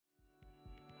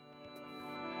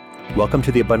Welcome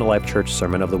to the Abundant Life Church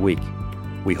Sermon of the Week.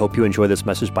 We hope you enjoy this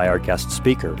message by our guest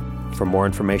speaker. For more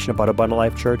information about Abundant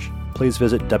Life Church, please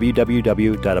visit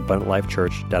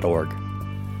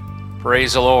www.abundantlifechurch.org.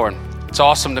 Praise the Lord. It's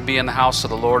awesome to be in the house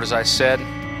of the Lord, as I said.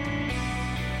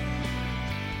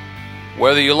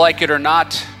 Whether you like it or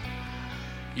not,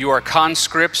 you are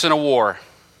conscripts in a war.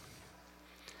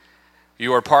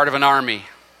 You are part of an army.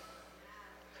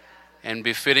 And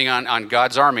befitting on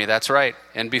God's army, that's right.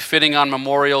 And befitting on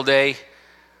Memorial Day,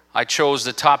 I chose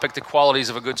the topic, the qualities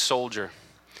of a good soldier.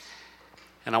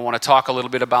 And I want to talk a little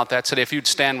bit about that today. If you'd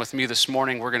stand with me this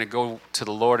morning, we're going to go to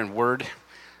the Lord in word.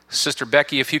 Sister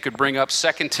Becky, if you could bring up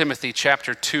 2 Timothy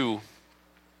chapter 2.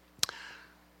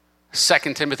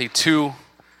 2 Timothy 2,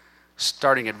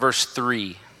 starting at verse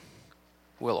 3.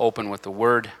 We'll open with the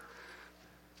word.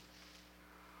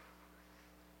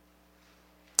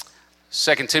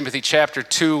 2 Timothy chapter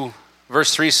 2,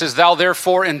 verse 3 says, "Thou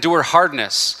therefore endure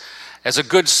hardness as a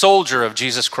good soldier of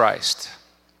Jesus Christ."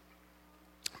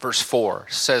 Verse 4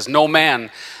 says, "No man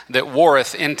that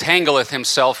warreth entangleth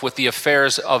himself with the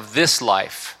affairs of this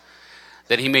life,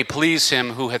 that he may please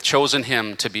him who hath chosen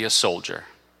him to be a soldier."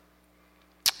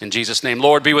 In Jesus' name,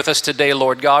 Lord, be with us today,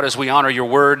 Lord God, as we honor your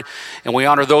word and we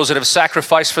honor those that have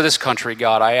sacrificed for this country,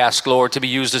 God. I ask, Lord, to be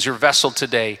used as your vessel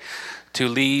today to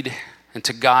lead and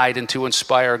to guide and to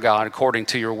inspire, God, according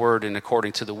to your word and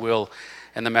according to the will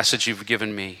and the message you've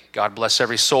given me. God, bless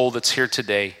every soul that's here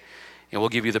today, and we'll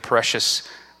give you the precious,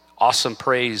 awesome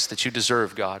praise that you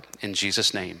deserve, God, in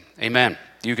Jesus' name. Amen.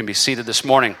 You can be seated this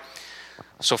morning.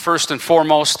 So first and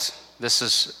foremost, this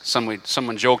is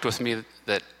someone joked with me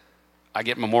that I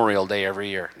get Memorial Day every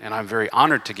year, and I'm very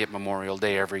honored to get Memorial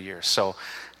Day every year. So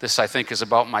this, I think, is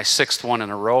about my sixth one in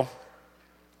a row.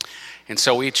 And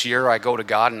so each year I go to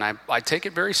God and I take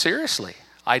it very seriously.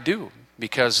 I do,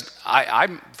 because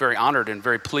I'm very honored and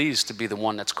very pleased to be the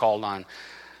one that's called on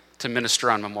to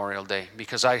minister on Memorial Day,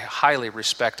 because I highly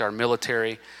respect our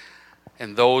military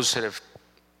and those that have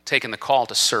taken the call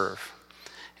to serve.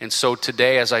 And so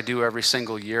today, as I do every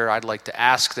single year, I'd like to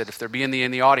ask that if there be in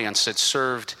the audience that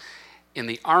served in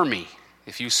the Army,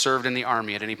 if you served in the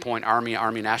Army at any point, Army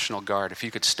National Guard, if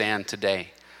you could stand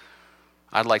today,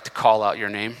 I'd like to call out your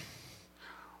name.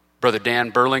 Brother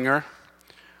Dan Berlinger,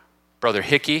 Brother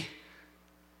Hickey,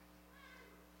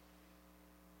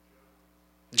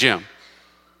 Jim,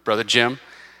 Brother Jim.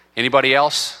 Anybody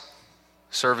else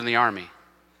serve in the Army?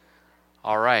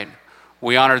 All right.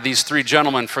 We honor these three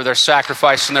gentlemen for their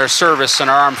sacrifice and their service in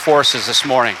our armed forces this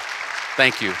morning.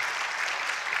 Thank you.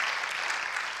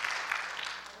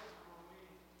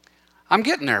 I'm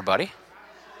getting there, buddy.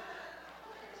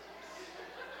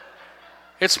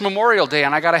 It's Memorial Day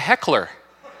and I got a heckler.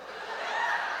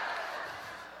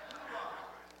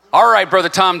 All right, Brother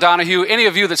Tom Donahue, any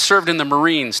of you that served in the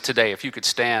Marines today, if you could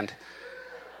stand.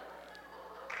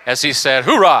 As he said,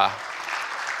 hoorah.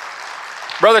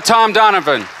 Brother Tom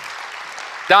Donahue,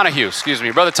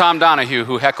 Brother Tom Donahue,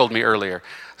 who heckled me earlier,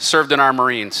 served in our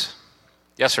Marines.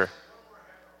 Yes, sir.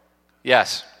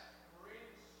 Yes.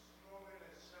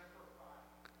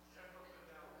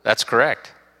 That's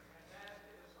correct.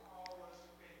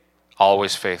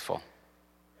 Always faithful.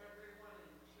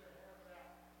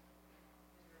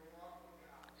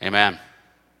 Amen.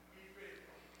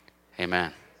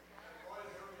 Amen.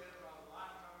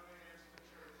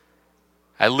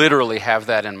 I literally have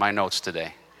that in my notes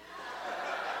today.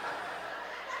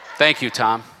 Thank you,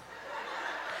 Tom.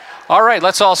 All right,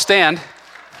 let's all stand.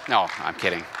 No, I'm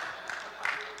kidding.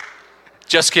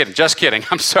 Just kidding.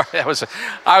 I'm sorry. I was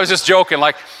just joking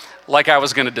like I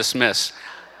was going to dismiss.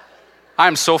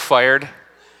 I'm so fired.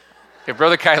 If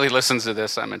Brother Kiley listens to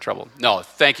this, I'm in trouble. No,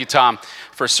 thank you, Tom,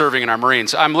 for serving in our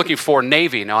Marines. I'm looking for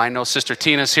Navy. Now, I know Sister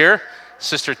Tina's here.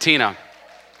 Sister Tina.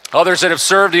 Others that have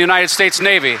served the United States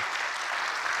Navy.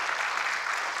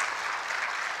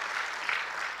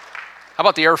 How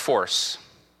about the Air Force?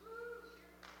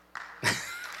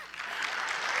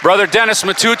 Brother Dennis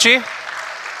Matucci.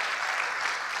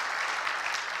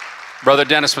 Brother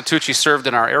Dennis Matucci served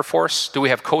in our Air Force. Do we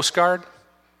have Coast Guard?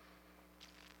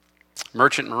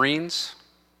 Merchant Marines?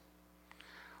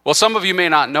 Well, some of you may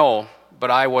not know, but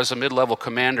I was a mid-level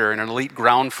commander in an elite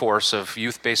ground force of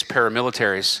youth-based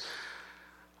paramilitaries.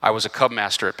 I was a Cub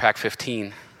Master at PAC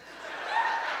 15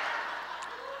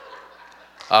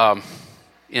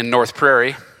 in North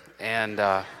Prairie,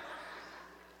 and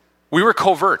we were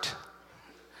covert.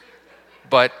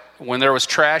 But when there was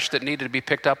trash that needed to be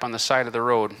picked up on the side of the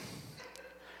road,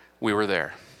 we were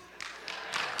there.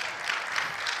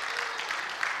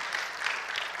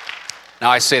 Now,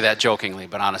 I say that jokingly,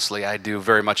 but honestly, I do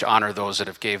very much honor those that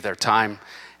have gave their time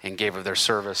and gave of their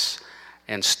service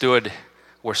and stood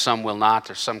where some will not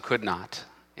or some could not.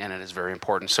 And it is very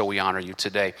important, so we honor you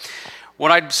today.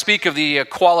 When I speak of the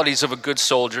qualities of a good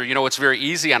soldier, it's very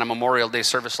easy on a Memorial Day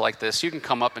service like this. You can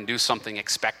come up and do something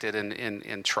expected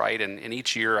and trite, and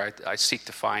each year I seek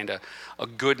to find a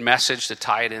good message to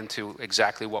tie it into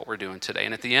exactly what we're doing today.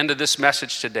 And at the end of this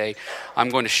message today, I'm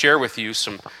going to share with you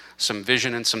some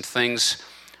vision and some things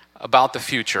about the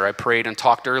future. I prayed and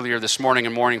talked earlier this morning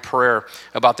in morning prayer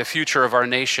about the future of our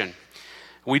nation.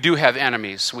 We do have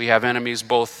enemies. We have enemies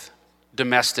both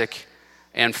domestic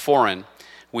and foreign.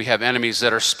 We have enemies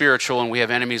that are spiritual, and we have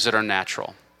enemies that are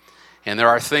natural. And there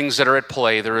are things that are at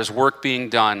play. There is work being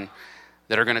done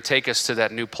that are going to take us to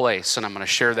that new place, and I'm going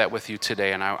to share that with you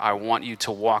today. And I want you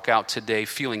to walk out today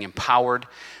feeling empowered,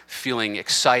 feeling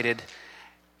excited,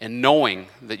 and knowing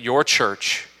that your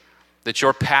church, that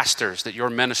your pastors, that your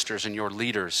ministers, and your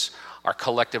leaders are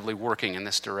collectively working in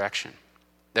this direction.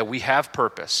 That we have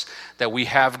purpose, that we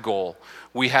have goal.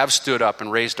 We have stood up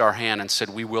and raised our hand and said,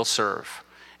 we will serve.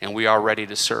 And we are ready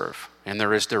to serve, and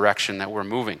there is direction that we're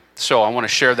moving. So I want to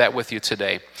share that with you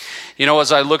today.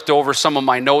 As I looked over some of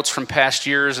my notes from past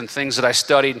years and things that I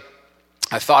studied,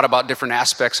 I thought about different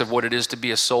aspects of what it is to be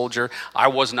a soldier. I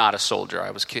was not a soldier. I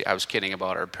was kidding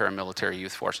about our paramilitary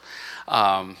youth force,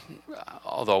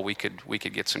 although we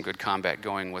could get some good combat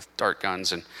going with dart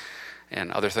guns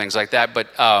and other things like that. But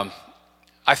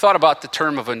I thought about the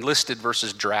term of enlisted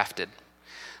versus drafted.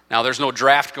 Now, there's no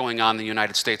draft going on in the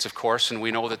United States, of course, and we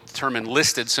know that the term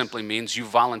enlisted simply means you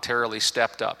voluntarily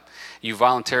stepped up. You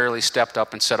voluntarily stepped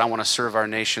up and said, I want to serve our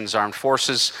nation's armed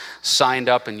forces, signed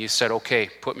up, and you said, okay,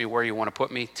 put me where you want to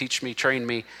put me, teach me, train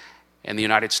me, and the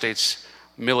United States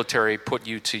military put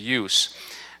you to use.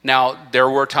 Now, there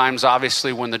were times,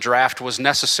 obviously, when the draft was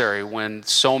necessary, when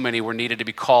so many were needed to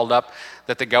be called up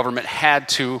that the government had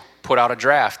to put out a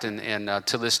draft. And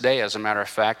to this day, as a matter of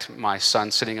fact, my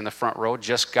son sitting in the front row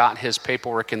just got his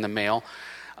paperwork in the mail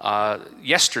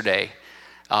yesterday.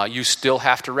 You still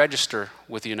have to register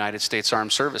with the United States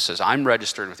Armed Services. I'm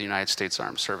registered with the United States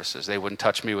Armed Services. They wouldn't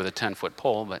touch me with a 10-foot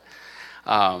pole,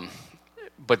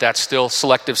 but that's still,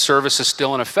 selective service is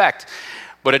still in effect.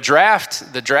 But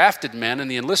the drafted men and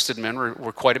the enlisted men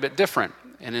were quite a bit different.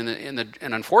 And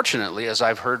unfortunately, as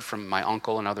I've heard from my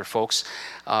uncle and other folks,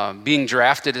 being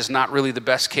drafted is not really the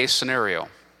best case scenario.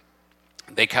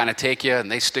 They kind of take you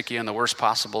and they stick you in the worst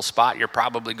possible spot. You're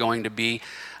probably going to be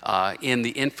in the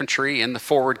infantry, in the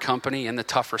forward company, in the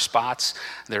tougher spots.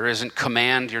 There isn't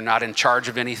command. You're not in charge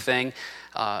of anything.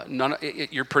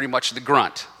 You're pretty much the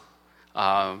grunt.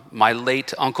 My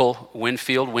late uncle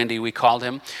Winfield, Windy we called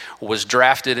him, was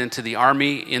drafted into the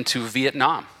Army into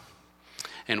Vietnam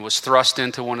and was thrust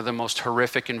into one of the most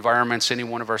horrific environments any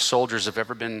one of our soldiers have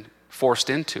ever been forced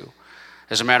into.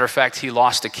 As a matter of fact, he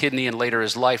lost a kidney and later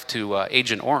his life to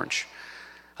Agent Orange,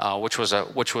 which was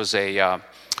a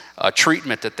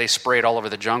treatment that they sprayed all over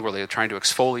the jungle. They were trying to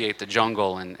exfoliate the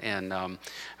jungle and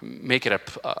make it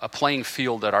a playing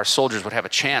field that our soldiers would have a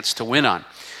chance to win on.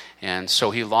 And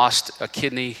so he lost a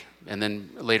kidney and then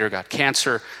later got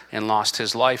cancer and lost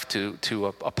his life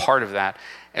to a part of that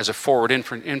as a forward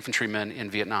infantryman in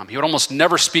Vietnam. He would almost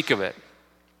never speak of it.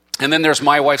 And then there's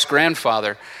my wife's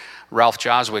grandfather, Ralph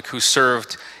Joswick, who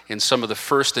served in some of the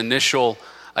first initial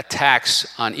attacks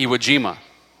on Iwo Jima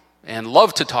and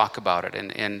loved to talk about it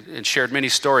and shared many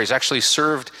stories. Actually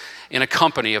served in a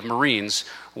company of Marines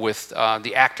with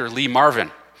the actor Lee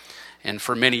Marvin, and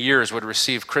for many years would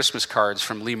receive Christmas cards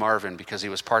from Lee Marvin because he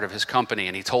was part of his company,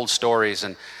 and he told stories,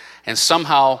 and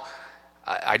somehow,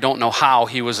 I don't know how,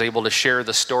 he was able to share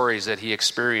the stories that he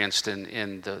experienced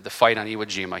in the fight on Iwo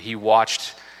Jima. He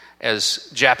watched as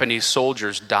Japanese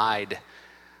soldiers died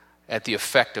at the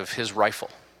effect of his rifle.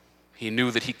 He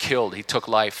knew that he took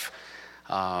life.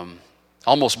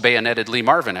 Almost bayoneted Lee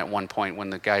Marvin at one point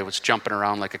when the guy was jumping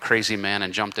around like a crazy man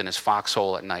and jumped in his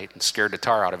foxhole at night and scared the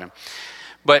tar out of him.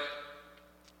 But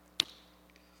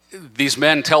these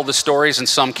men tell the stories, and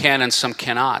some can and some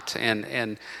cannot.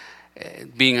 And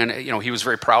being he was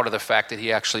very proud of the fact that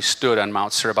he actually stood on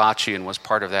Mount Suribachi and was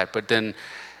part of that. But then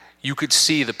you could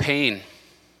see the pain.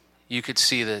 You could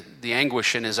see the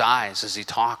anguish in his eyes as he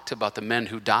talked about the men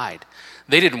who died.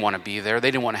 They didn't want to be there.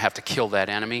 They didn't want to have to kill that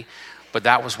enemy. But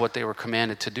that was what they were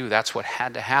commanded to do. That's what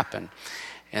had to happen.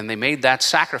 And they made that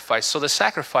sacrifice. So the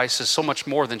sacrifice is so much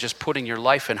more than just putting your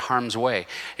life in harm's way.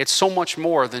 It's so much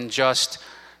more than just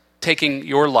taking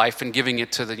your life and giving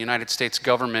it to the United States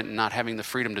government and not having the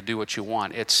freedom to do what you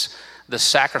want. It's the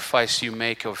sacrifice you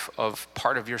make of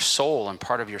part of your soul and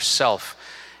part of yourself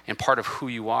and part of who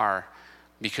you are,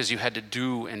 because you had to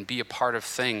do and be a part of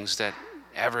things that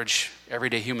average,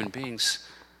 everyday human beings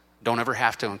don't ever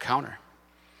have to encounter.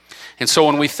 And so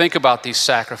when we think about these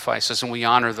sacrifices and we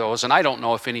honor those, and I don't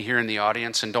know if any here in the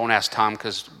audience, and don't ask Tom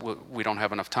because we don't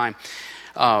have enough time,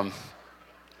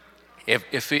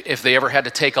 if they ever had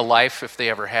to take a life, if they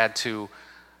ever had to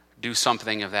do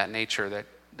something of that nature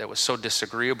that was so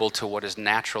disagreeable to what is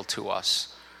natural to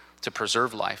us to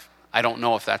preserve life, I don't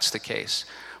know if that's the case.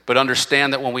 But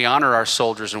understand that when we honor our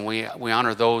soldiers and we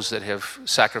honor those that have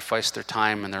sacrificed their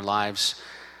time and their lives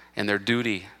and their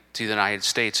duty to the United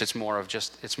States, it's more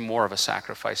of a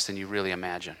sacrifice than you really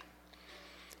imagine.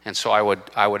 And so I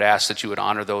would ask that you would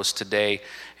honor those today,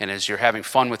 and as you're having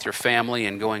fun with your family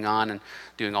and going on and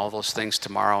doing all those things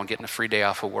tomorrow and getting a free day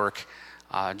off of work,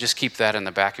 just keep that in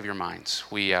the back of your minds.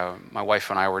 My wife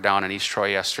and I were down in East Troy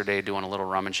yesterday doing a little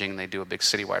rummaging. They do a big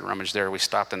citywide rummage there. We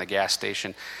stopped in the gas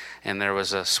station, and there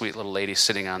was a sweet little lady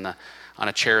sitting on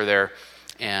a chair there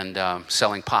and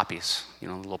selling poppies,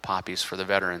 little poppies for the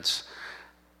veterans.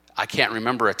 I can't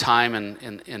remember a time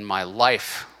in my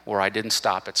life where I didn't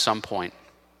stop at some point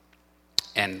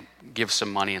and give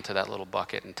some money into that little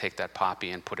bucket and take that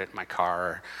poppy and put it in my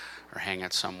car or hang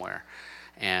it somewhere.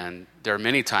 And there are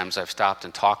many times I've stopped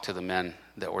and talked to the men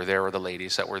that were there or the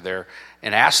ladies that were there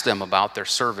and asked them about their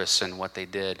service and what they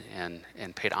did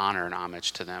and paid honor and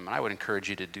homage to them. And I would encourage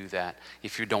you to do that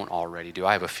if you don't already do.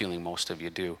 I have a feeling most of you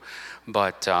do.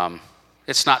 But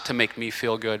it's not to make me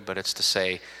feel good, but it's to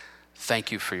say,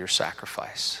 thank you for your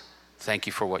sacrifice. Thank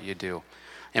you for what you do.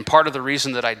 And part of the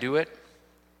reason that I do it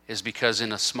is because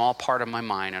in a small part of my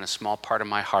mind and a small part of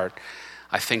my heart,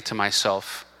 I think to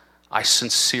myself, I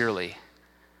sincerely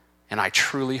and I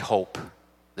truly hope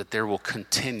that there will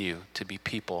continue to be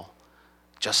people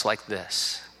just like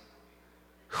this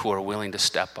who are willing to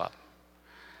step up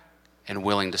and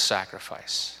willing to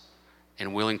sacrifice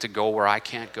and willing to go where I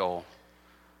can't go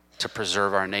to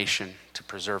preserve our nation, to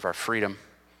preserve our freedom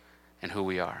and who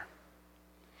we are.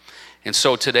 And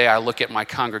so today I look at my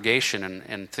congregation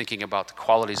and thinking about the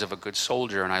qualities of a good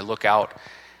soldier, and I look out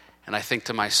and I think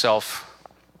to myself,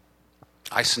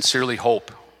 I sincerely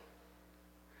hope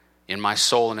in my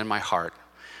soul and in my heart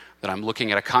that I'm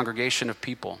looking at a congregation of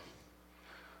people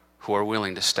who are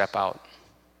willing to step out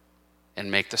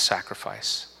and make the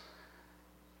sacrifice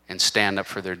and stand up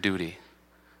for their duty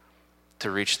to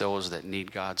reach those that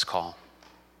need God's call,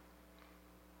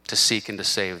 to seek and to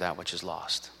save that which is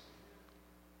lost.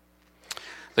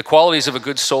 The qualities of a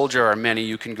good soldier are many.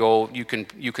 You can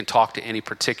talk to any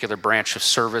particular branch of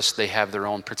service. They have their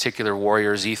own particular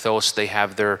warrior's ethos. They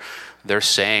have their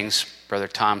sayings. Brother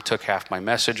Tom took half my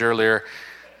message earlier.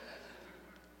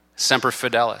 Semper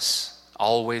Fidelis,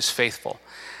 always faithful.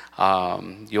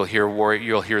 You'll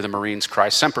hear the Marines cry,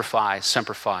 Semper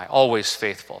Fi, always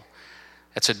faithful.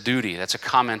 That's a duty. That's a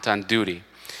comment on duty.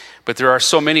 But there are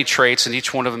so many traits, and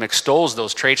each one of them extols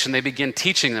those traits, and they begin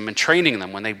teaching them and training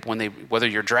them whether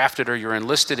you're drafted or you're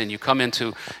enlisted and you come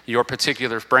into your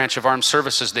particular branch of armed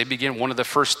services. They begin, one of the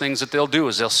first things that they'll do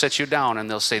is they'll sit you down and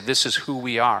they'll say, this is who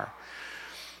we are,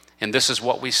 and this is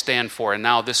what we stand for, and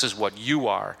now this is what you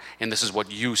are, and this is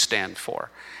what you stand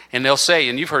for. And they'll say,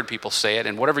 and you've heard people say it,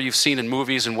 and whatever you've seen in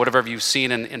movies and whatever you've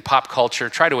seen in pop culture,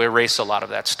 try to erase a lot of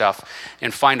that stuff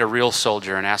and find a real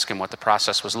soldier and ask him what the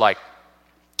process was like.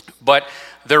 But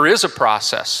there is a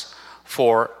process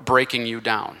for breaking you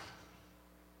down.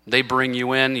 They bring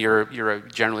you in, you're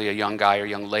generally a young guy or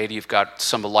young lady, you've got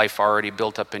some of life already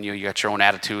built up in you, you got your own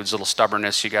attitudes, a little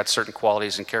stubbornness, you got certain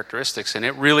qualities and characteristics, and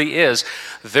it really is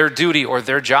their duty or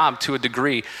their job to a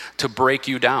degree to break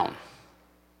you down,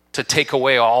 to take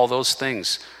away all those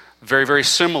things. Very, very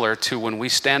similar to when we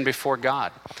stand before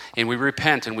God and we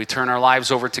repent and we turn our lives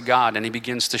over to God, and He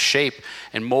begins to shape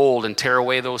and mold and tear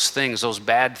away those things, those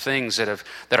bad things that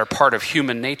are part of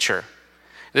human nature.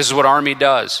 This is what Army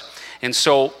does. And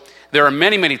so there are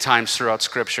many, many times throughout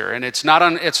Scripture, and it's not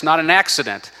an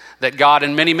accident that God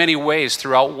in many, many ways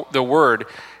throughout the Word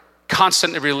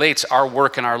constantly relates our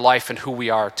work and our life and who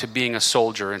we are to being a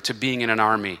soldier and to being in an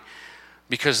army,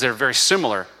 because they're very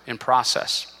similar in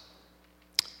process.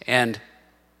 And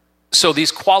so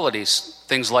these qualities,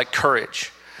 things like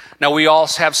courage. Now, we all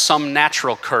have some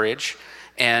natural courage,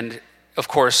 and of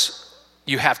course,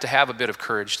 you have to have a bit of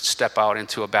courage to step out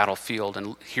into a battlefield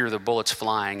and hear the bullets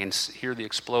flying and hear the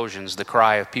explosions, the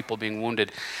cry of people being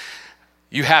wounded.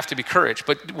 You have to be courage.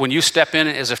 But when you step in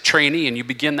as a trainee and you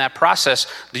begin that process,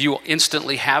 do you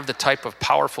instantly have the type of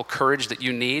powerful courage that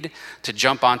you need to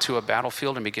jump onto a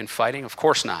battlefield and begin fighting? Of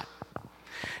course not.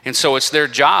 And so it's their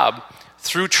job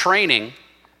through training,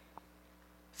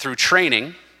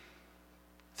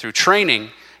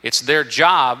 it's their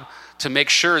job to make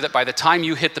sure that by the time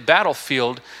you hit the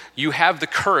battlefield, you have the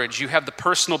courage, you have the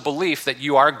personal belief that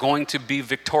you are going to be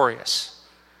victorious.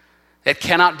 It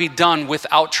cannot be done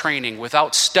without training,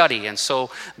 without study. And so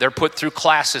they're put through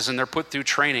classes and they're put through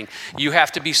training. You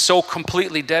have to be so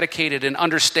completely dedicated and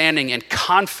understanding and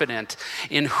confident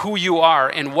in who you are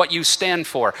and what you stand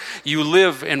for. You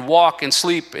live and walk and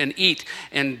sleep and eat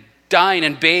and dine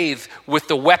and bathe with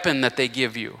the weapon that they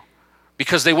give you,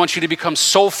 because they want you to become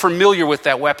so familiar with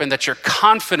that weapon that your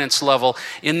confidence level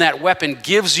in that weapon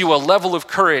gives you a level of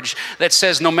courage that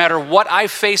says, no matter what I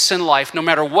face in life, no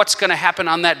matter what's going to happen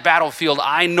on that battlefield,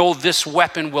 I know this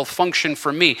weapon will function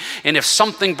for me. And if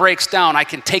something breaks down, I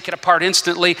can take it apart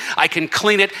instantly, I can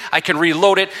clean it, I can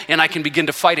reload it, and I can begin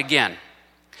to fight again.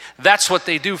 That's what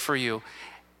they do for you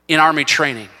in Army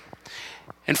training.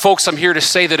 And folks, I'm here to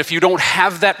say that if you don't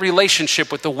have that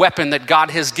relationship with the weapon that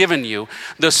God has given you,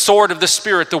 the sword of the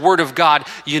Spirit, the Word of God,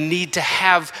 you need to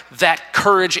have that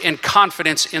courage and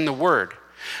confidence in the Word.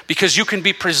 Because you can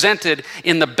be presented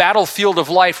in the battlefield of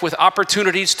life with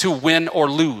opportunities to win or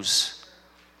lose.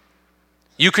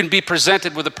 You can be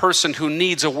presented with a person who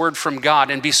needs a word from God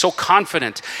and be so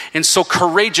confident and so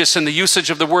courageous in the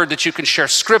usage of the word that you can share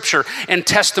scripture and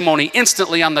testimony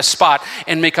instantly on the spot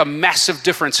and make a massive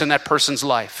difference in that person's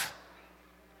life.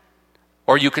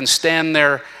 Or you can stand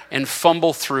there and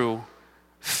fumble through,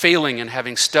 failing in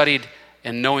having studied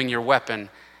and knowing your weapon,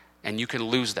 and you can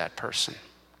lose that person.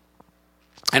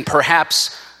 And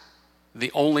perhaps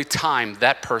the only time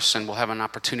that person will have an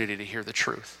opportunity to hear the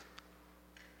truth.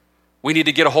 We need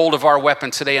to get a hold of our weapon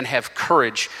today and have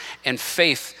courage and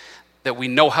faith that we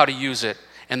know how to use it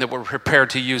and that we're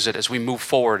prepared to use it as we move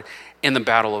forward in the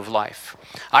battle of life.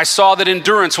 I saw that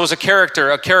endurance was a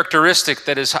characteristic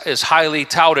that is highly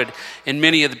touted in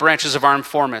many of the branches of armed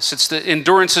forces.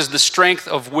 Endurance is the strength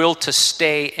of will to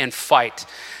stay and fight,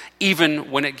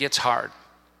 even when it gets hard.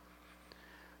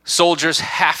 Soldiers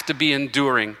have to be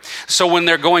enduring. So when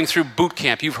they're going through boot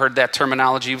camp, you've heard that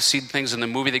terminology, you've seen things in the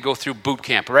movie, they go through boot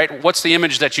camp, right? What's the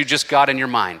image that you just got in your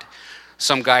mind?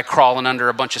 Some guy crawling under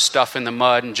a bunch of stuff in the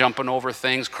mud and jumping over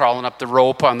things, crawling up the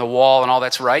rope on the wall and all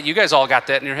that's right. You guys all got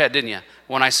that in your head, didn't you?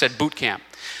 When I said boot camp.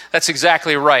 That's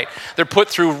exactly right. They're put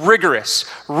through rigorous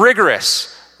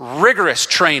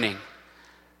training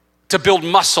to build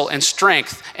muscle and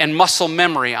strength and muscle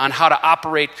memory on how to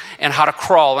operate and how to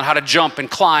crawl and how to jump and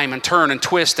climb and turn and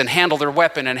twist and handle their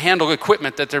weapon and handle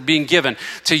equipment that they're being given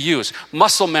to use.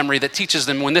 Muscle memory that teaches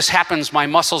them when this happens, my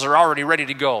muscles are already ready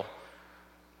to go.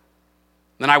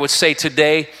 Then I would say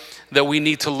today that we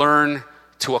need to learn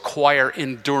to acquire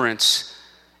endurance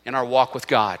in our walk with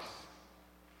God.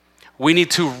 We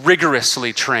need to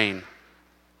rigorously train,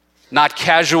 not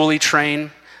casually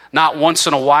train, not once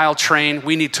in a while train.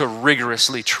 We need to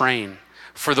rigorously train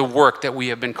for the work that we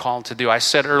have been called to do. I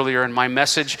said earlier in my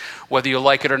message, whether you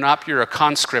like it or not, you're a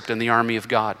conscript in the army of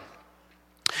God.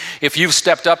 If you've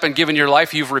stepped up and given your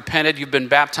life, you've repented, you've been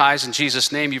baptized in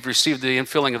Jesus' name, you've received the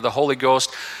infilling of the Holy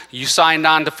Ghost, you signed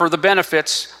on for the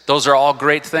benefits. Those are all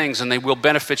great things and they will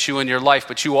benefit you in your life,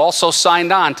 but you also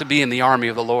signed on to be in the army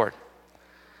of the Lord.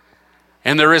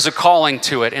 And there is a calling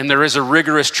to it, and there is a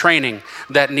rigorous training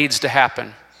that needs to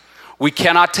happen. We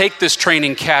cannot take this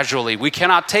training casually. We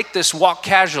cannot take this walk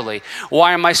casually.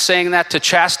 Why am I saying that? To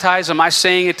chastise? Am I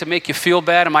saying it to make you feel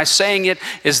bad? Am I saying it?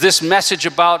 Is this message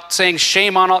about saying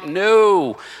shame on all?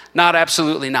 No, not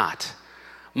absolutely not.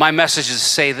 My message is to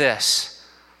say this.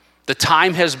 The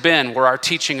time has been where our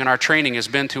teaching and our training has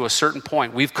been to a certain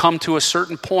point. We've come to a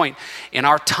certain point in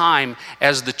our time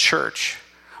as the church.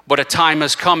 But a time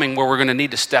is coming where we're going to need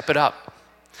to step it up.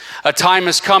 A time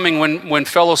is coming when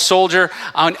fellow soldier,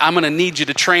 I'm going to need you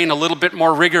to train a little bit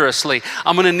more rigorously.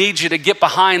 I'm going to need you to get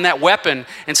behind that weapon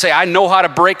and say, I know how to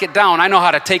break it down. I know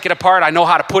how to take it apart. I know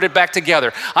how to put it back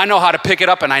together. I know how to pick it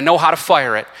up and I know how to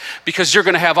fire it. Because you're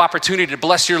going to have opportunity to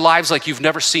bless your lives like you've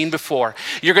never seen before.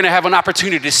 You're going to have an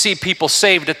opportunity to see people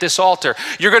saved at this altar.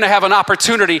 You're going to have an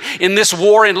opportunity in this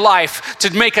war in life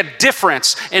to make a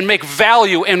difference and make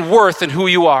value and worth in who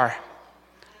you are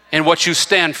and what you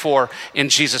stand for in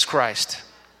Jesus Christ.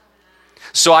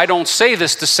 So I don't say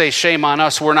this to say shame on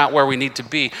us, we're not where we need to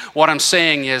be. What I'm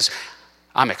saying is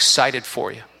I'm excited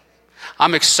for you.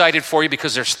 I'm excited for you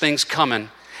because there's things coming.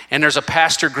 And there's a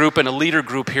pastor group and a leader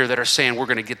group here that are saying we're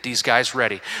going to get these guys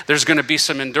ready. There's going to be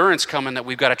some endurance coming that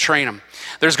we've got to train them.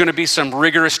 There's going to be some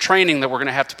rigorous training that we're going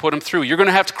to have to put them through. You're going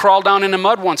to have to crawl down in the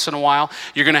mud once in a while.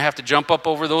 You're going to have to jump up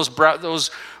over those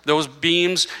beams. You're going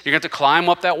to have to climb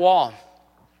up that wall.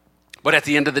 But at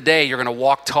the end of the day, you're going to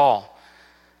walk tall.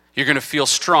 You're going to feel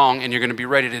strong, and you're going to be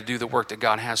ready to do the work that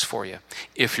God has for you,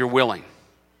 if you're willing.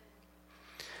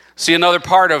 See, another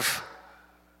part of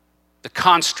the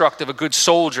construct of a good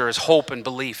soldier is hope and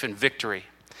belief and victory.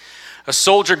 A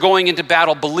soldier going into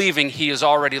battle believing he is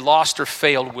already lost or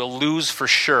failed will lose for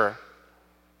sure.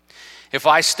 If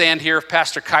I stand here, if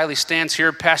Pastor Kylie stands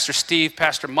here, Pastor Steve,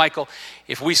 Pastor Michael,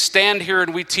 if we stand here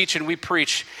and we teach and we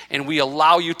preach and we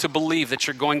allow you to believe that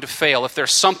you're going to fail, if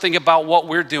there's something about what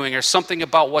we're doing or something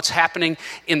about what's happening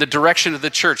in the direction of the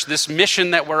church, this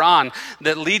mission that we're on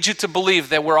that leads you to believe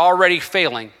that we're already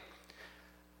failing,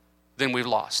 then we've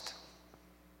lost.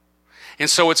 And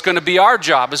so it's going to be our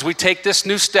job as we take this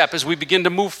new step, as we begin to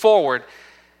move forward,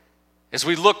 as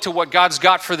we look to what God's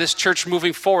got for this church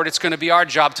moving forward, it's going to be our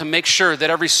job to make sure that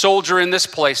every soldier in this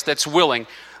place that's willing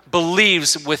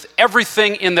believes with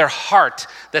everything in their heart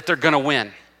that they're going to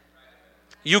win.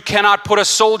 You cannot put a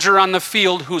soldier on the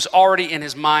field who's already in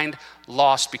his mind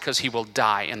lost because he will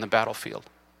die in the battlefield.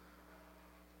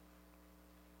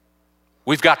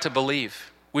 We've got to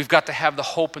believe. We've got to have the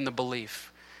hope and the belief.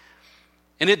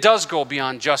 And it does go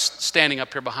beyond just standing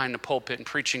up here behind the pulpit and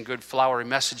preaching good flowery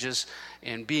messages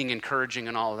and being encouraging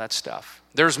and all of that stuff.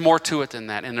 There's more to it than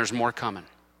that, and there's more coming.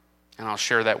 And I'll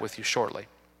share that with you shortly.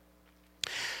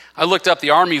 I looked up the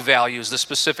Army values, the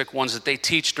specific ones that they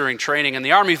teach during training, and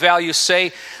the Army values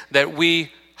say that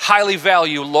we highly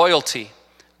value loyalty,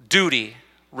 duty,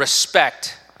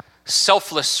 respect,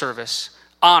 selfless service,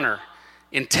 honor,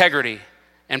 integrity,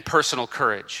 and personal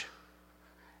courage.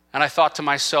 And I thought to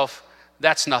myself,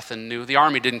 that's nothing new. The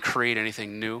Army didn't create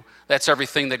anything new. That's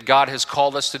everything that God has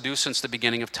called us to do since the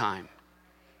beginning of time.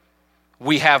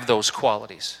 We have those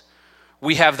qualities.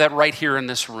 We have that right here in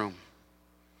this room.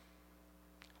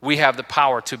 We have the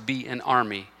power to be an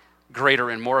army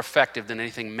greater and more effective than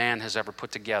anything man has ever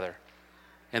put together.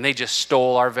 And they just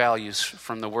stole our values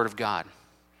from the Word of God.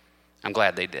 I'm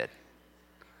glad they did.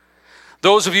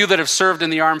 Those of you that have served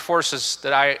in the armed forces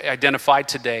that I identified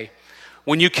today,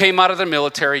 when you came out of the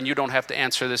military, and you don't have to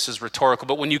answer this as rhetorical,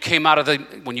 but when you came out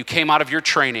of your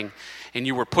training and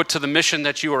you were put to the mission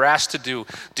that you were asked to do,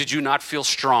 did you not feel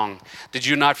strong? Did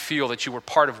you not feel that you were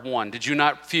part of one? Did you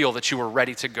not feel that you were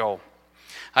ready to go?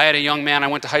 I had a young man I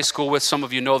went to high school with. Some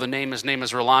of you know the name. His name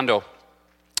is Rolando.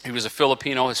 He was a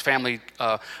Filipino. His family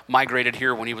migrated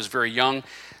here when he was very young.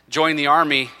 Joined the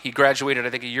Army. He graduated, I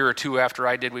think, a year or two after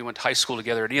I did. We went to high school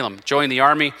together at Elam. Joined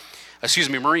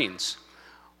the Marines.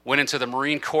 Went into the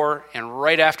Marine Corps, and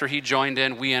right after he joined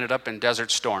in, we ended up in Desert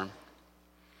Storm.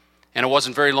 And it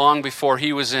wasn't very long before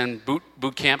he was in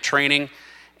boot camp training,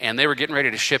 and they were getting ready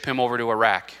to ship him over to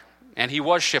Iraq. And he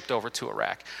was shipped over to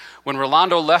Iraq. When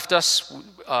Rolando left us,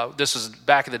 this was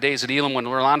back in the days at Elam, when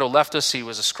Rolando left us, he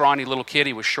was a scrawny little kid.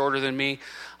 He was shorter than me.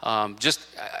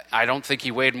 I don't think he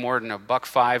weighed more than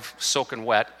 $105, soaking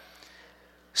wet.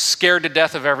 Scared to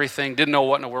death of everything, didn't know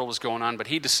what in the world was going on, but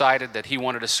he decided that he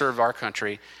wanted to serve our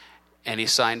country, and he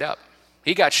signed up.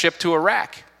 He got shipped to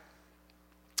Iraq.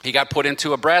 He got put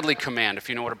into a Bradley Command. If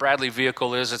you know what a Bradley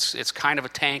vehicle is, it's kind of a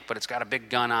tank, but it's got a big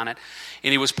gun on it.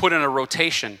 And he was put in a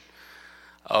rotation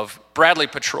of Bradley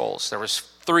patrols. There was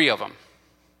 3 of them.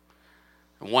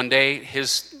 And one day,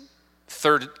 his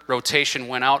third rotation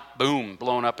went out, boom,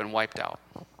 blown up and wiped out.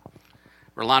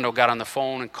 Rolando got on the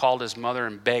phone and called his mother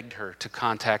and begged her to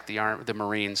contact the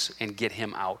Marines and get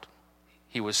him out.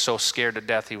 He was so scared to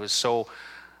death. He was so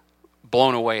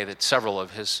blown away that several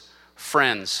of his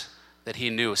friends that he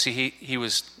knew, he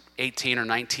was 18 or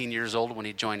 19 years old when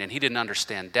he joined in. He didn't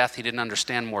understand death. He didn't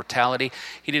understand mortality.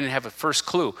 He didn't have a first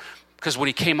clue, because when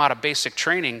he came out of basic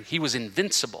training, he was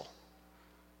invincible.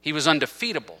 He was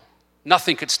undefeatable.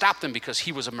 Nothing could stop them because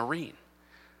he was a Marine.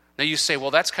 Now you say,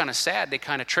 well, that's kind of sad. They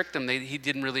kind of tricked him. He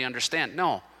didn't really understand.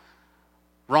 No,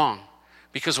 wrong.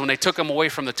 Because when they took him away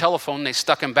from the telephone, they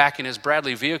stuck him back in his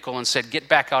Bradley vehicle and said, get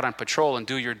back out on patrol and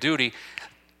do your duty.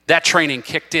 That training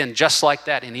kicked in just like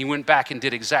that, and he went back and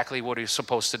did exactly what he was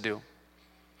supposed to do.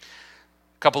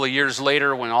 A couple of years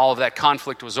later, when all of that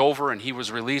conflict was over and he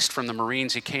was released from the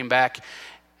Marines, he came back.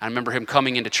 I remember him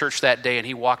coming into church that day, and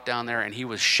he walked down there, and he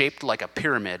was shaped like a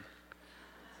pyramid.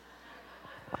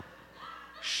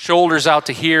 Shoulders out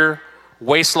to here,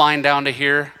 waistline down to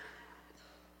here.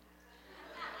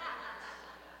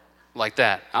 Like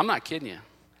that. I'm not kidding you.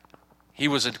 He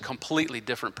was a completely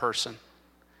different person.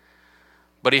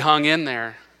 But he hung in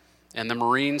there, and the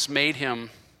Marines made him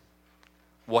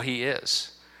what he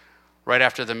is. Right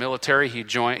after the military, he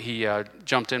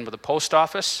jumped in with the post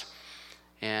office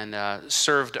and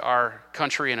served our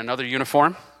country in another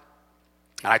uniform.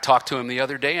 And I talked to him the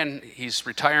other day, and he's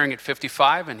retiring at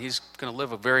 55, and he's going to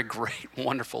live a very great,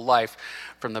 wonderful life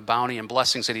from the bounty and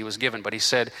blessings that he was given. But he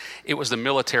said, it was the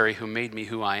military who made me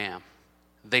who I am.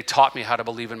 They taught me how to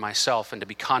believe in myself and to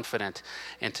be confident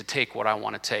and to take what I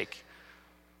want to take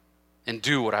and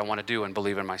do what I want to do and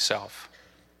believe in myself.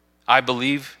 I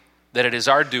believe that it is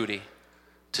our duty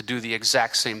to do the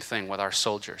exact same thing with our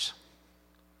soldiers.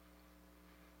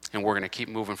 And we're going to keep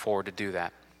moving forward to do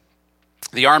that.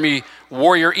 The Army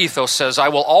warrior ethos says, I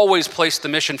will always place the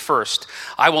mission first.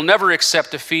 I will never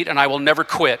accept defeat, and I will never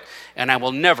quit, and I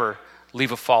will never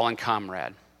leave a fallen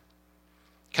comrade.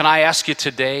 Can I ask you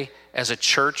today, as a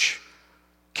church,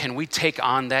 can we take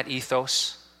on that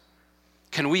ethos?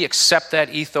 Can we accept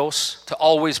that ethos to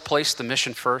always place the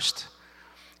mission first?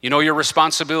 You know, your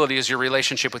responsibility is your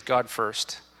relationship with God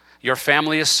first. Your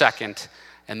family is second,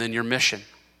 and then your mission.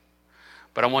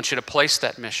 But I want you to place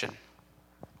that mission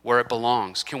where it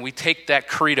belongs. Can we take that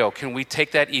credo? Can we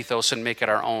take that ethos and make it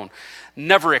our own?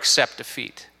 Never accept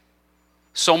defeat.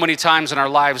 So many times in our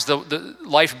lives, the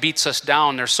life beats us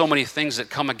down. There's so many things that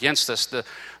come against us.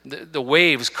 The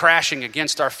waves crashing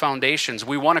against our foundations.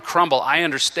 We want to crumble. I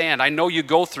understand. I know you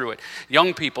go through it.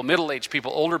 Young people, middle-aged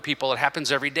people, older people, it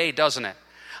happens every day, doesn't it?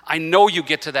 I know you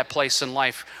get to that place in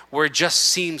life where it just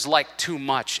seems like too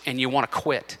much and you want to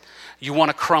quit. You want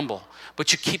to crumble.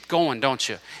 But you keep going, don't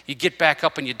you? You get back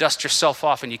up and you dust yourself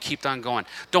off and you keep on going.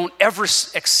 Don't ever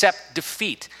accept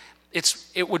defeat.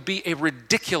 It would be a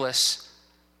ridiculous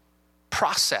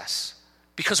process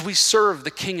because we serve the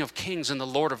King of Kings and the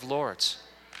Lord of Lords.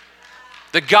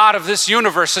 The God of this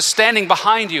universe is standing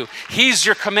behind you. He's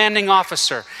your commanding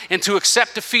officer. And to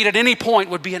accept defeat at any point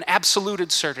would be an absolute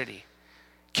absurdity.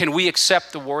 Can we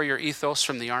accept the warrior ethos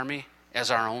from the Army as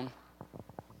our own?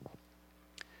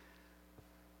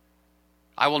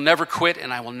 I will never quit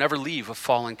and I will never leave a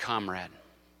fallen comrade.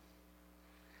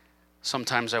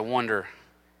 Sometimes I wonder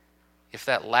if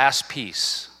that last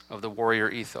piece of the warrior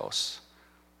ethos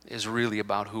is really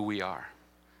about who we are.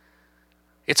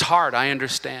 It's hard, I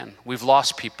understand. We've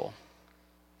lost people.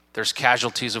 There's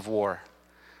casualties of war.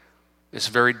 It's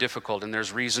very difficult and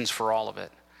there's reasons for all of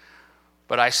it.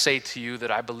 But I say to you that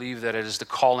I believe that it is the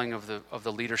calling of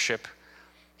the leadership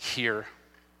here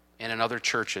and in other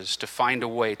churches to find a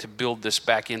way to build this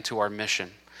back into our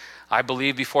mission. I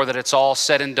believe before that it's all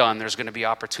said and done, there's going to be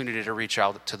opportunity to reach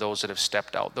out to those that have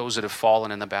stepped out, those that have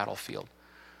fallen in the battlefield.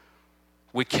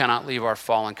 We cannot leave our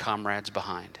fallen comrades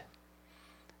behind.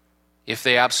 If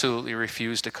they absolutely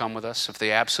refuse to come with us, if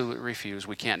they absolutely refuse,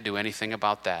 we can't do anything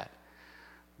about that.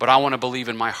 But I want to believe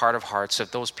in my heart of hearts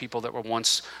that those people that were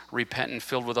once repentant,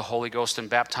 filled with the Holy Ghost, and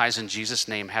baptized in Jesus'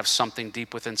 name have something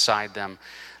deep within inside them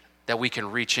that we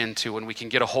can reach into and we can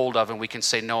get a hold of and we can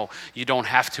say, no, you don't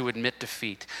have to admit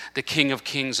defeat. The King of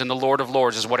Kings and the Lord of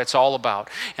Lords is what it's all about.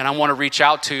 And I want to reach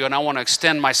out to you and I want to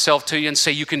extend myself to you and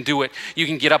say, you can do it. You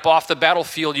can get up off the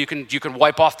battlefield. You can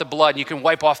wipe off the blood. You can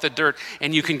wipe off the dirt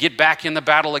and you can get back in the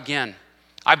battle again.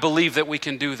 I believe that we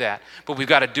can do that, but we've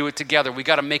got to do it together. We've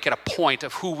got to make it a point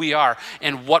of who we are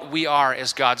and what we are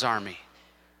as God's army.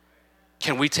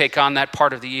 Can we take on that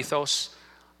part of the ethos?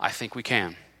 I think we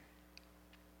can.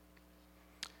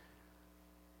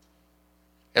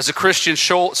 As a Christian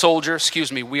soldier,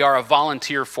 we are a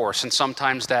volunteer force, and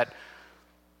sometimes that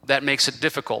makes it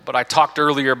difficult. But I talked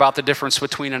earlier about the difference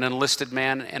between an enlisted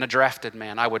man and a drafted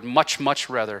man. I would much, much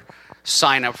rather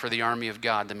sign up for the army of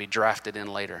God than be drafted in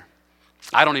later.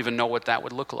 I don't even know what that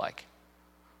would look like.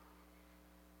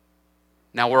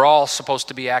 Now, we're all supposed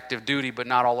to be active duty, but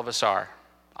not all of us are.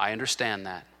 I understand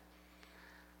that.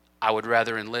 I would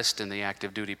rather enlist in the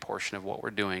active duty portion of what we're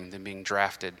doing than being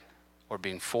drafted or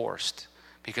being forced.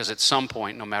 Because at some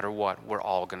point, no matter what, we're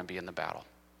all going to be in the battle.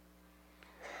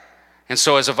 And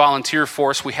so as a volunteer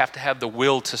force, we have to have the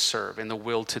will to serve and the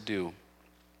will to do.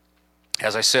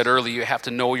 As I said earlier, you have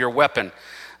to know your weapon,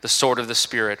 the sword of the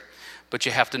Spirit, but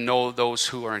you have to know those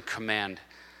who are in command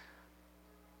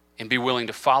and be willing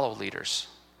to follow leaders.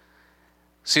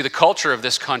 See, the culture of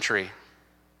this country,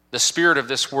 the spirit of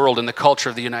this world, and the culture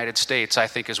of the United States, I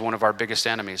think, is one of our biggest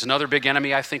enemies. Another big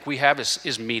enemy I think we have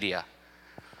is media.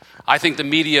 I think the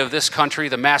media of this country,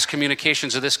 the mass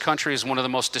communications of this country, is one of the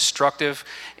most destructive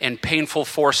and painful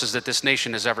forces that this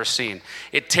nation has ever seen.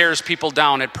 It tears people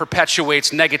down. It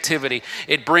perpetuates negativity.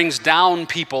 It brings down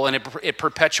people, and it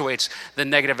perpetuates the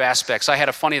negative aspects. I had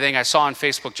a funny thing I saw on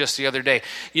Facebook just the other day.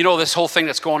 You know this whole thing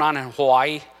that's going on in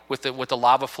Hawaii with the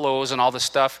lava flows and all this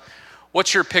stuff?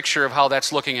 What's your picture of how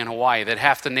that's looking in Hawaii? That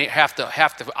half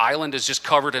the island is just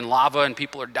covered in lava and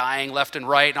people are dying left and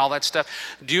right and all that stuff.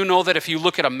 Do you know that if you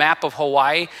look at a map of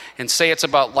Hawaii and say it's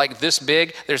about like this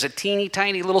big, there's a teeny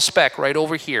tiny little speck right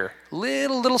over here.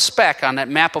 Little speck on that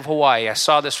map of Hawaii. I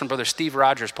saw this from Brother Steve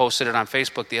Rogers, posted it on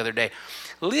Facebook the other day.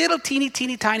 Little teeny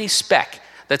tiny speck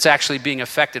that's actually being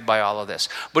affected by all of this.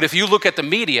 But if you look at the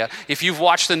media, if you've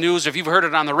watched the news, if you've heard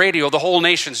it on the radio, the whole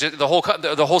nation's, the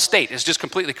whole state is just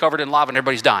completely covered in lava and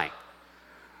everybody's dying.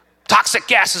 Toxic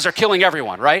gases are killing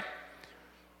everyone, right?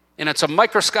 And it's a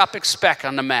microscopic speck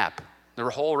on the map. The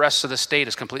whole rest of the state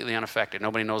is completely unaffected.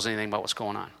 Nobody knows anything about what's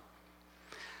going on.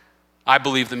 I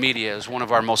believe the media is one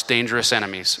of our most dangerous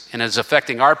enemies and is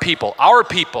affecting our people. Our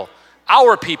people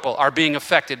are being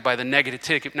affected by the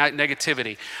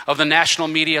negativity of the national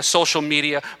media, social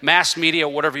media, mass media,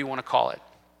 whatever you want to call it.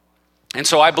 And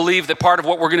so I believe that part of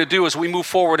what we're going to do as we move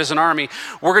forward as an army,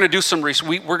 we're going to do some research.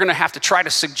 We're going to have to try to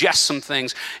suggest some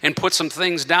things and put some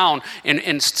things down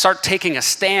and start taking a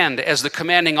stand as the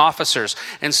commanding officers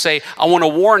and say, I want to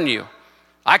warn you.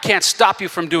 I can't stop you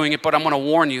from doing it, but I'm going to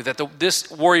warn you that this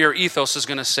warrior ethos is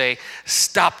going to say,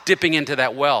 stop dipping into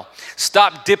that well.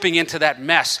 Stop dipping into that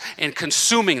mess and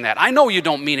consuming that. I know you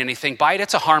don't mean anything by it.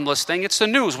 It's a harmless thing. It's the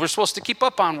news. We're supposed to keep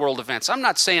up on world events. I'm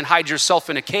not saying hide yourself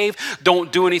in a cave.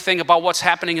 Don't do anything about what's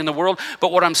happening in the world.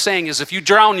 But what I'm saying is if you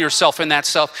drown yourself in that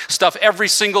stuff every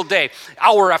single day,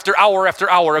 hour after hour after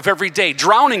hour of every day,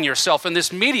 drowning yourself in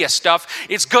this media stuff,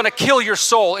 it's going to kill your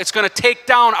soul. It's going to take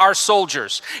down our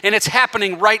soldiers. And it's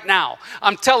happening right now.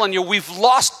 I'm telling you, we've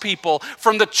lost people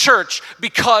from the church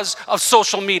because of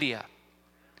social media.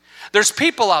 There's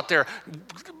people out there,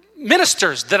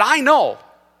 ministers that I know,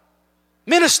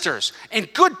 ministers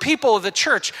and good people of the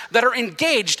church that are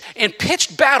engaged in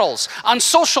pitched battles on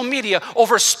social media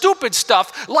over stupid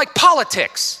stuff like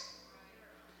politics.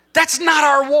 That's not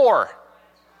our war.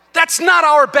 That's not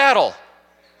our battle.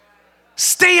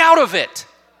 Stay out of it.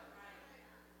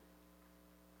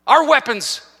 Our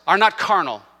weapons are not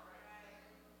carnal,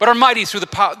 but are mighty through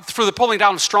the pulling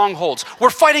down of strongholds.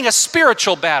 We're fighting a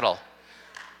spiritual battle.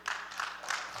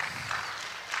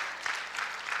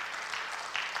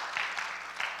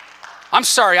 I'm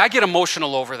sorry, I get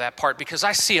emotional over that part because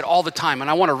I see it all the time and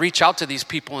I want to reach out to these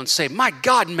people and say, my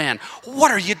God, man,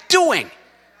 what are you doing?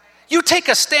 You take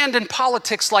a stand in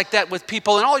politics like that with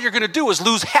people and all you're going to do is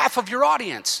lose half of your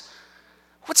audience.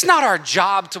 It's not our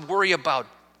job to worry about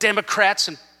Democrats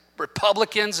and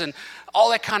Republicans and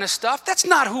all that kind of stuff. That's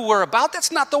not who we're about.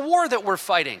 That's not the war that we're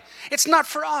fighting. It's not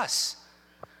for us.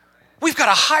 We've got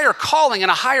a higher calling and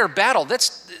a higher battle. That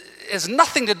has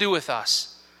nothing to do with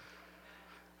us.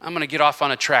 I'm going to get off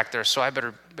on a track there, so I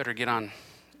better get on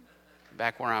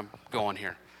back where I'm going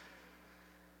here.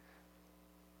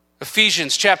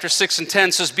 Ephesians chapter 6 and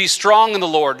 10 says, be strong in the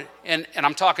Lord. And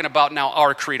I'm talking about now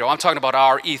our credo. I'm talking about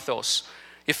our ethos.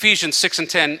 Ephesians 6 and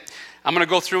 10. I'm going to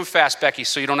go through them fast, Becky,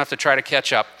 so you don't have to try to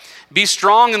catch up. Be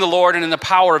strong in the Lord and in the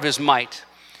power of his might.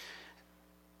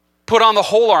 Put on the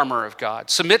whole armor of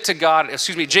God. Submit to God.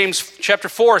 James chapter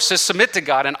 4 says submit to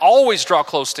God and always draw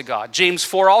close to God. James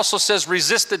 4 also says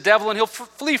resist the devil and he'll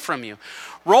flee from you.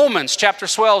 Romans chapter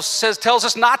 12 tells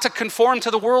us not to conform to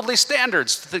the worldly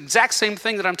standards. The exact same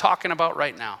thing that I'm talking about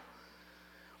right now.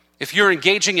 If you're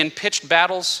engaging in pitched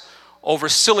battles over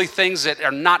silly things that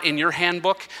are not in your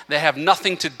handbook, that have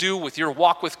nothing to do with your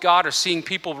walk with God or seeing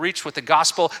people reach with the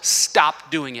gospel, stop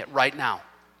doing it right now.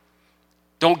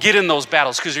 Don't get in those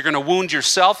battles because you're going to wound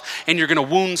yourself and you're going to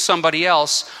wound somebody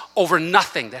else over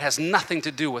nothing that has nothing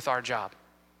to do with our job.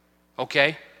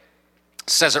 Okay? It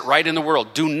says it right in the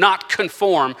world. Do not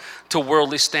conform to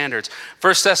worldly standards.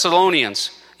 1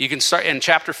 Thessalonians, you can start in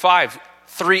chapter 5,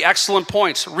 3 excellent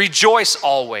points. Rejoice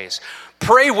always.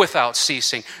 Pray without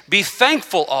ceasing. Be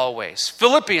thankful always.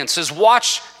 Philippians says,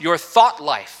 watch your thought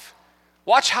life.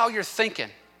 Watch how you're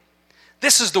thinking.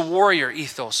 This is the warrior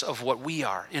ethos of what we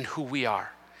are and who we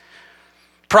are.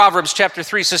 Proverbs chapter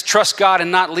 3 says, trust God and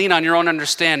not lean on your own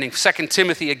understanding. 2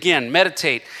 Timothy, again,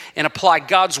 meditate and apply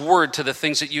God's word to the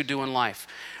things that you do in life.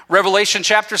 Revelation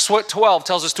chapter 12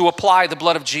 tells us to apply the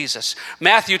blood of Jesus.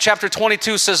 Matthew chapter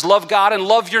 22 says, love God and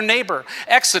love your neighbor.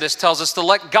 Exodus tells us to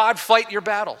let God fight your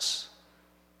battles.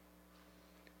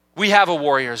 We have a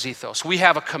warrior's ethos. We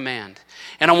have a command.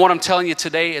 And what I'm telling you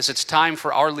today is it's time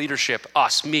for our leadership,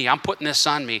 us, me, I'm putting this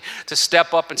on me, to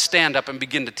step up and stand up and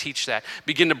begin to teach that.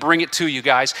 Begin to bring it to you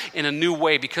guys in a new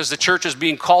way because the church is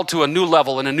being called to a new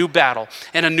level and a new battle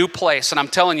and a new place. And I'm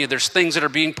telling you, there's things that are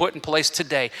being put in place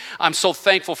today. I'm so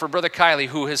thankful for Brother Kiley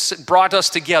who has brought us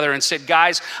together and said,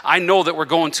 guys, I know that we're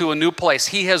going to a new place.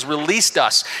 He has released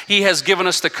us. He has given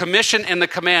us the commission and the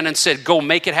command and said, go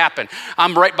make it happen.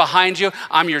 I'm right behind you.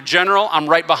 I'm your general. I'm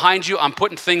right behind you. I'm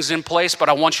putting things in place, but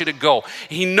I want you to go.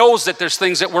 He knows that there's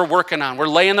things that we're working on. We're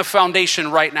laying the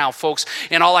foundation right now, folks.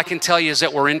 And all I can tell you is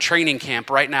that we're in training camp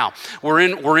right now. We're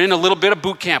in a little bit of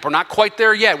boot camp. We're not quite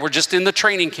there yet. We're just in the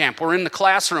training camp. We're in the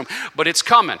classroom, but it's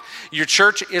coming. Your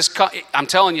church is I'm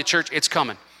telling you, church, it's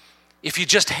coming. If you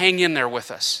just hang in there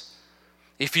with us,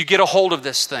 if you get a hold of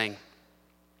this thing,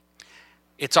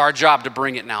 it's our job to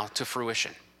bring it now to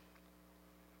fruition.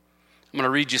 I'm going to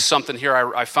read you something here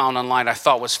I found online I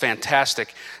thought was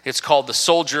fantastic. It's called The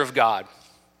Soldier of God.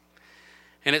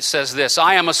 And it says this: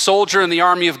 I am a soldier in the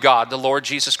army of God. The Lord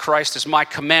Jesus Christ is my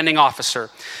commanding officer.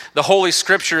 The Holy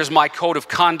Scripture is my code of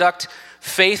conduct.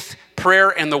 Faith, prayer,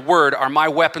 and the word are my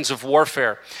weapons of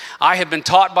warfare. I have been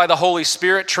taught by the Holy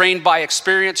Spirit, trained by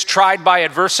experience, tried by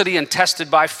adversity, and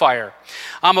tested by fire.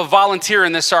 I'm a volunteer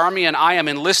in this army, and I am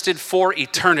enlisted for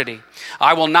eternity.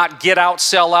 I will not get out,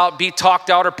 sell out, be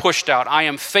talked out, or pushed out. I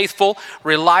am faithful,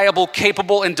 reliable,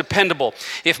 capable, and dependable.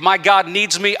 If my God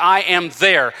needs me, I am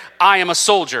there. I am a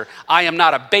soldier. I am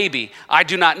not a baby. I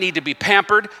do not need to be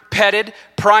pampered, petted,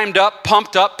 primed up,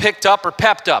 pumped up, picked up, or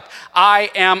pepped up.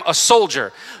 I am a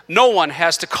soldier. No one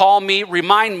has to call me,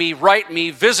 remind me, write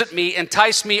me, visit me,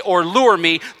 entice me, or lure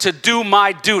me to do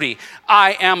my duty.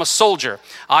 I am a soldier.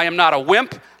 I am not a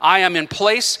wimp. I am in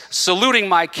place, saluting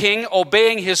my king,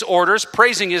 obeying his orders,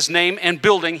 praising his name, and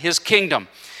building his kingdom.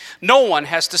 No one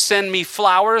has to send me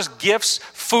flowers, gifts,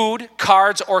 food,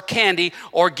 cards, or candy,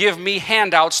 or give me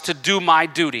handouts to do my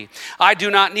duty. I do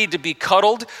not need to be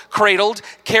cuddled, cradled,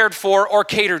 cared for, or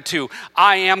catered to.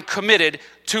 I am committed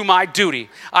to my duty.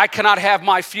 I cannot have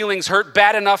my feelings hurt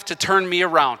bad enough to turn me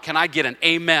around. Can I get an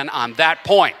amen on that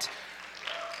point?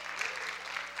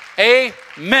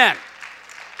 Amen.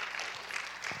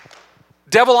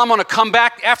 Devil, I'm going to come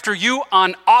back after you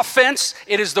on offense.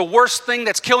 It is the worst thing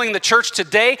that's killing the church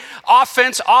today.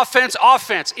 Offense, offense,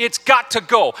 offense. It's got to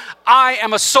go. I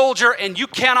am a soldier, and you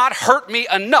cannot hurt me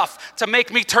enough to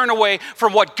make me turn away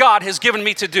from what God has given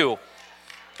me to do.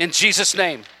 In Jesus'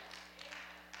 name.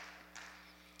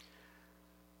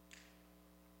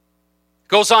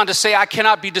 Goes on to say, I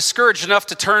cannot be discouraged enough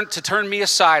to turn me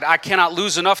aside. I cannot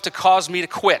lose enough to cause me to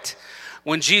quit.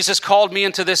 When Jesus called me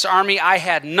into this army, I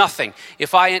had nothing.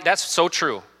 That's so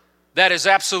true. That is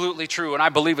absolutely true, and I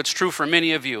believe it's true for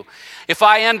many of you. If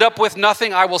I end up with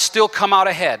nothing, I will still come out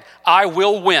ahead. I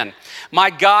will win. My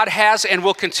God has and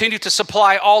will continue to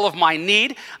supply all of my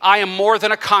need. I am more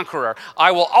than a conqueror.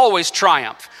 I will always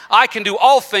triumph. I can do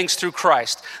all things through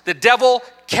Christ. The devil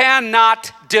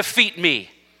cannot defeat me.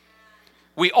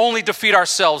 We only defeat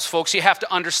ourselves, folks. You have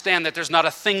to understand that there's not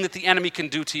a thing that the enemy can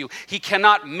do to you. He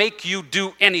cannot make you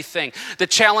do anything. The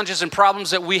challenges and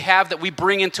problems that we have, that we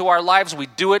bring into our lives, we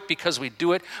do it because we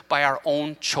do it by our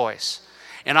own choice.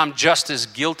 And I'm just as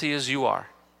guilty as you are.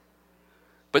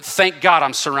 But thank God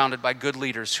I'm surrounded by good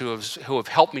leaders who have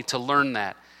helped me to learn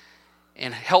that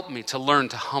and helped me to learn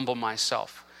to humble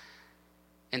myself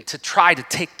and to try to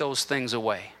take those things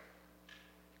away.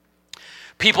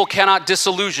 People cannot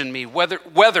disillusion me.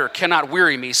 Weather cannot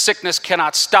weary me. Sickness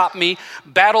cannot stop me.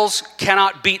 Battles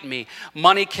cannot beat me.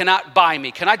 Money cannot buy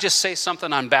me. Can I just say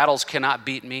something on battles cannot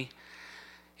beat me?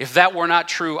 If that were not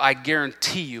true, I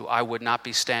guarantee you I would not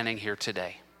be standing here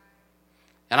today.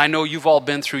 And I know you've all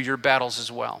been through your battles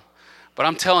as well. But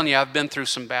I'm telling you, I've been through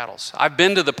some battles. I've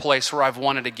been to the place where I've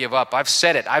wanted to give up. I've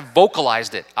said it. I've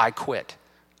vocalized it. I quit.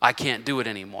 I can't do it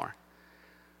anymore.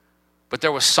 But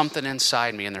there was something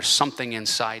inside me, and there's something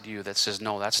inside you that says,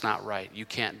 no, that's not right. You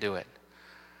can't do it.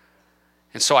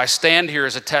 And so I stand here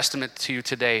as a testament to you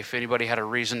today. If anybody had a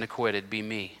reason to quit, it'd be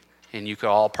me. And you could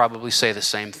all probably say the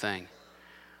same thing.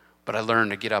 But I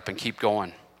learned to get up and keep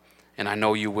going. And I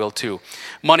know you will too.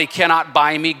 Money cannot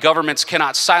buy me, governments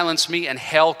cannot silence me, and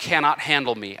hell cannot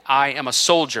handle me. I am a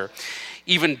soldier.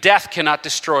 Even death cannot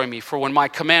destroy me, for when my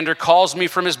commander calls me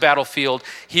from his battlefield,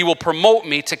 he will promote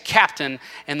me to captain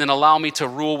and then allow me to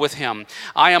rule with him.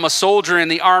 I am a soldier in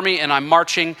the army, and I'm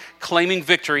marching, claiming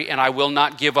victory, and I will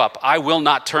not give up. I will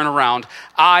not turn around.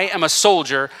 I am a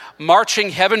soldier, marching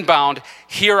heaven-bound.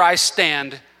 Here I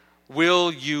stand.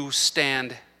 Will you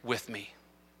stand with me?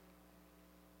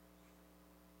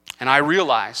 And I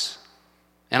realize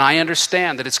and I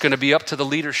understand that it's going to be up to the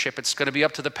leadership, it's going to be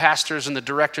up to the pastors and the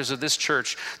directors of this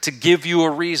church to give you a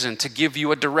reason, to give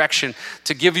you a direction,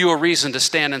 to give you a reason to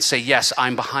stand and say, yes,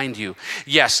 I'm behind you.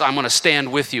 Yes, I'm going to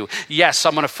stand with you. Yes,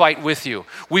 I'm going to fight with you.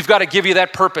 We've got to give you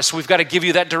that purpose. We've got to give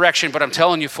you that direction. But I'm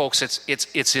telling you, folks,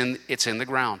 it's in the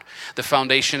ground. The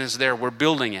foundation is there. We're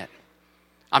building it.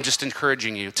 I'm just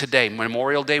encouraging you today,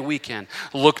 Memorial Day weekend,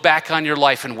 look back on your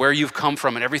life and where you've come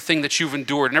from and everything that you've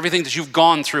endured and everything that you've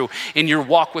gone through in your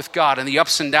walk with God and the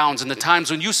ups and downs and the times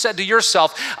when you said to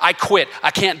yourself, I quit,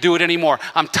 I can't do it anymore.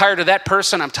 I'm tired of that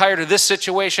person, I'm tired of this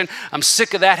situation, I'm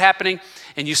sick of that happening.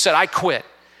 And you said, I quit.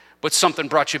 But something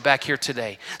brought you back here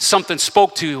today. Something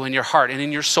spoke to you in your heart and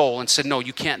in your soul and said, no,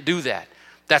 you can't do that.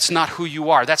 That's not who you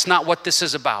are. That's not what this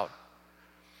is about.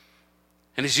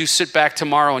 And as you sit back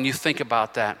tomorrow and you think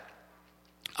about that,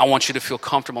 I want you to feel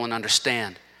comfortable and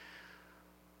understand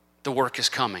the work is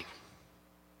coming.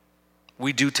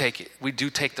 We do take it. We do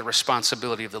take the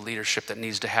responsibility of the leadership that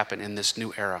needs to happen in this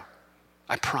new era.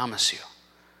 I promise you.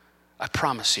 I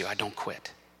promise you, I don't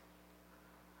quit.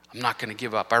 I'm not going to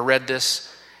give up. I read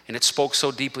this, and it spoke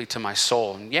so deeply to my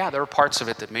soul. And yeah, there were parts of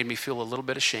it that made me feel a little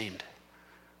bit ashamed.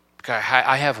 Because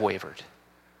I have wavered.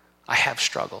 I have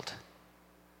struggled.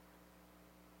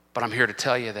 But I'm here to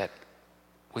tell you that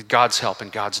with God's help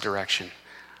and God's direction,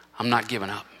 I'm not giving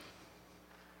up.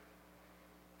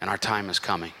 And our time is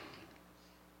coming.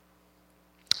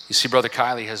 You see, Brother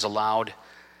Kiley has allowed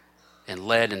and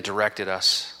led and directed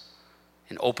us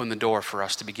and opened the door for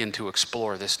us to begin to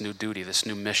explore this new duty, this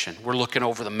new mission. We're looking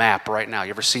over the map right now. You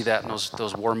ever see that in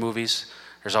those war movies?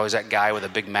 There's always that guy with a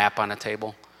big map on a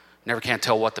table. Never can't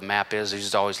tell what the map is. He's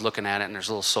just always looking at it, and there's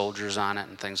little soldiers on it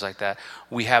and things like that.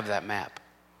 We have that map.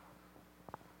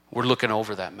 We're looking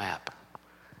over that map.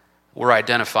 We're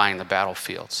identifying the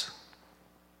battlefields.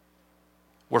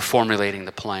 We're formulating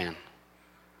the plan.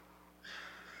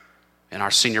 And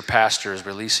our senior pastor is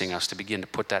releasing us to begin to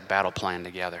put that battle plan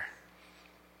together.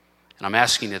 And I'm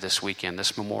asking you this weekend,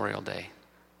 this Memorial Day,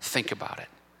 think about it.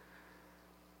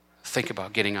 Think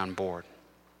about getting on board,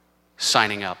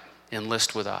 signing up,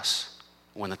 enlist with us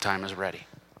when the time is ready.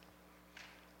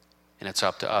 And it's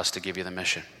up to us to give you the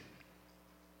mission.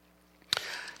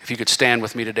 If you could stand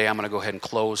with me today, I'm going to go ahead and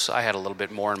close. I had a little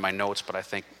bit more in my notes, but I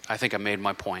think I made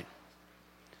my point.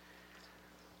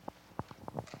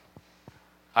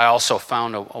 I also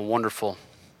found a wonderful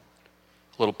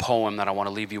little poem that I want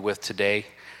to leave you with today.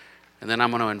 And then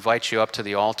I'm going to invite you up to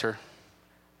the altar.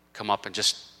 Come up and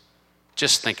just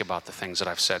think about the things that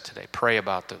I've said today. Pray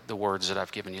about the words that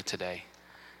I've given you today.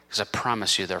 Because I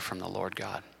promise you they're from the Lord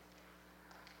God.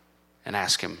 And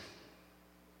ask him,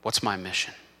 what's my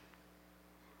mission?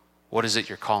 What is it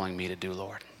you're calling me to do,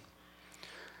 Lord?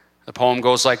 The poem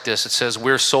goes like this. It says,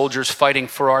 we're soldiers fighting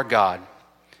for our God.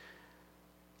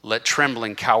 Let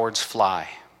trembling cowards fly.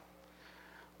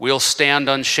 We'll stand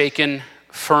unshaken,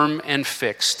 firm and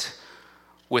fixed,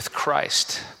 with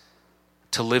Christ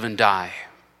to live and die.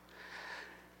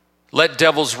 Let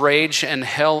devils rage and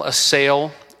hell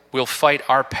assail. We'll fight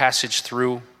our passage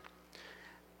through.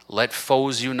 Let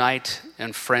foes unite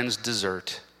and friends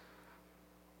desert.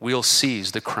 We'll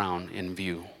seize the crown in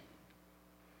view.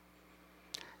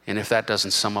 And if that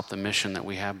doesn't sum up the mission that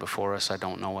we have before us, I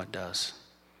don't know what does.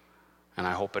 And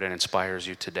I hope it inspires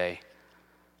you today.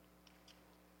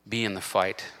 Be in the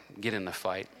fight. Get in the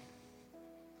fight.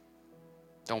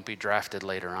 Don't be drafted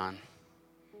later on.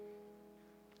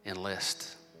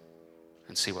 Enlist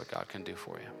and see what God can do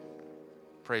for you.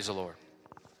 Praise the Lord.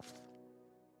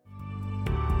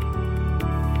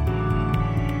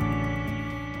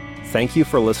 Thank you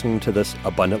for listening to this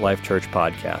Abundant Life Church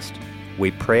podcast.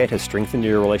 We pray it has strengthened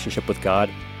your relationship with God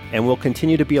and will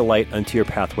continue to be a light unto your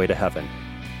pathway to heaven.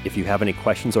 If you have any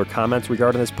questions or comments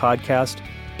regarding this podcast,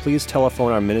 please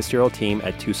telephone our ministerial team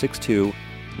at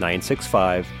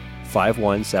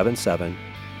 262-965-5177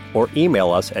 or email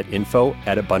us at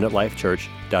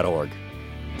info@abundantlifechurch.org.